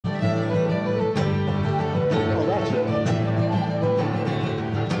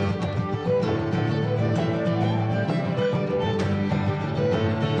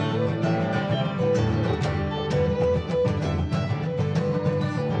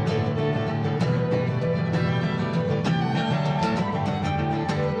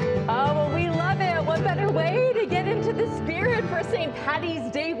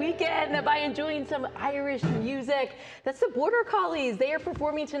Atlanta by enjoying some Irish music. That's the Border Collies. They are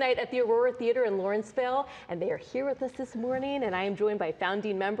performing tonight at the Aurora Theater in Lawrenceville, and they are here with us this morning. And I am joined by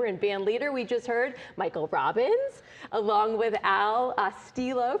founding member and band leader, we just heard, Michael Robbins, along with Al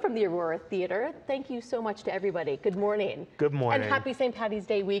Stilo from the Aurora Theater. Thank you so much to everybody. Good morning. Good morning. And happy St. Paddy's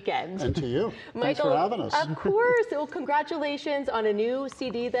Day weekend. And to you. Michael, thanks for having us. Of course. Well, congratulations on a new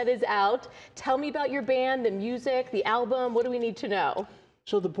CD that is out. Tell me about your band, the music, the album. What do we need to know?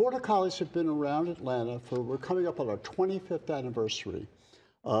 So the Border Collies have been around Atlanta we're coming up on our 25th anniversary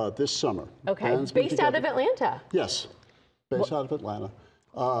this summer. Okay, based out of Atlanta? Yes, based out of Atlanta.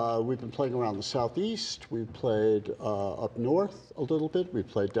 We've been playing around the Southeast. We've played up north a little bit. We've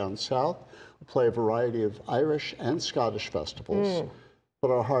played down south. We play a variety of Irish and Scottish festivals. But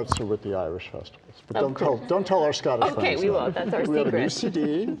our hearts are with the Irish festivals. But don't tell our Scottish friends. Okay, we won't. That's our secret. We have a new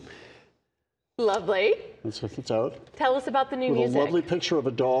CD. Lovely. It's out. Tell us about the new with music. A lovely picture of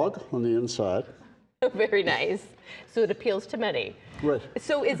a dog on the inside. Very nice. So it appeals to many. Right.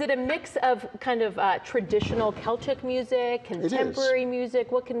 So is it a mix of kind of traditional Celtic music, contemporary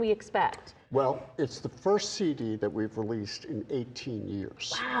music? What can we expect? Well, it's the first CD that we've released in 18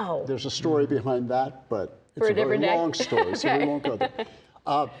 years. Wow. There's a story behind that, but it's a very long story, so we won't go there.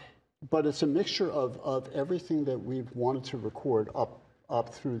 But it's a mixture of everything that we've wanted to record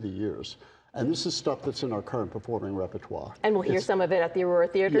up through the years. And this is stuff that's in our current performing repertoire. And we'll hear some of it at the Aurora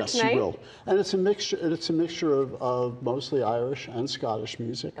Theater tonight? Yes, you will. And it's a mixture of mostly Irish and Scottish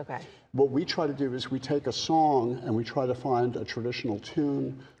music. Okay. What we try to do is we take a song and we try to find a traditional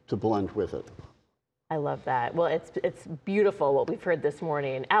tune to blend with it. I love that. Well, it's beautiful what we've heard this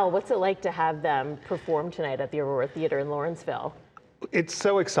morning. Al, what's it like to have them perform tonight at the Aurora Theater in Lawrenceville? It's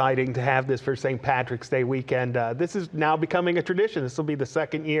so exciting to have this for St. Patrick's Day weekend. This is now becoming a tradition. This will be the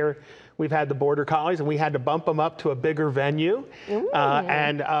second year we've had the Border Collies, and we had to bump them up to a bigger venue.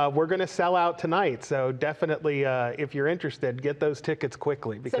 And we're going to sell out tonight. So definitely, if you're interested, get those tickets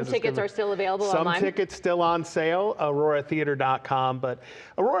quickly. Because some tickets are still available online? Some tickets still on sale, auroratheater.com. But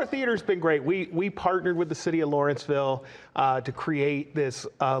Aurora Theater's been great. We partnered with the city of Lawrenceville to create this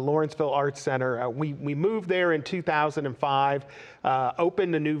Lawrenceville Arts Center. We moved there in 2005,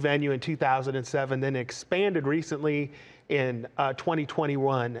 opened a new venue in 2007, then expanded recently in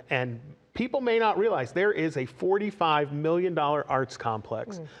 2021, and people may not realize there is a $45 million arts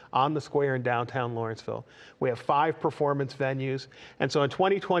complex on the square in downtown Lawrenceville. We have 5 performance venues, and so in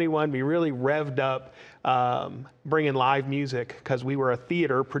 2021 we really revved up bringing live music because we were a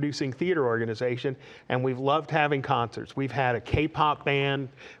producing theater organization, and we've loved having concerts. We've had a K-pop band,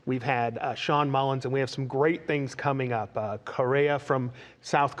 we've had Sean Mullins, and we have some great things coming up. Korea from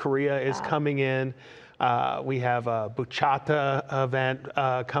South Korea is coming in. We have a bachata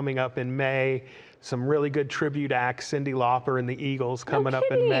event coming up in May. Some really good tribute acts, Cyndi Lauper and the Eagles coming up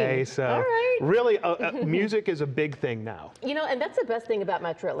in May. So really, music is a big thing now. You know, and that's the best thing about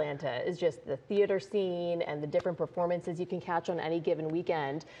Metro Atlanta is just the theater scene and the different performances you can catch on any given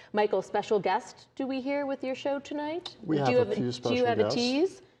weekend. Michael, special guest do we hear with your show tonight? We have a few special guests. Do you have a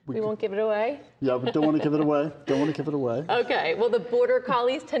tease? We won't give it away? Yeah, we don't want to give it away. Don't want to give it away. Okay, well, the Border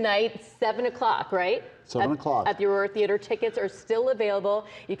Collies tonight, 7 o'clock, right? 7 o'clock. At the Aurora Theater. Tickets are still available.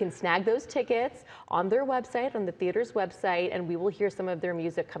 You can snag those tickets on their website, on the theater's website, and we will hear some of their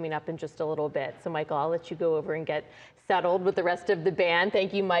music coming up in just a little bit. So, Michael, I'll let you go over and get settled with the rest of the band.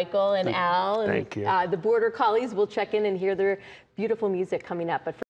 Thank you, Michael and Al. And thank you. The Border Collies will check in and hear their beautiful music coming up. But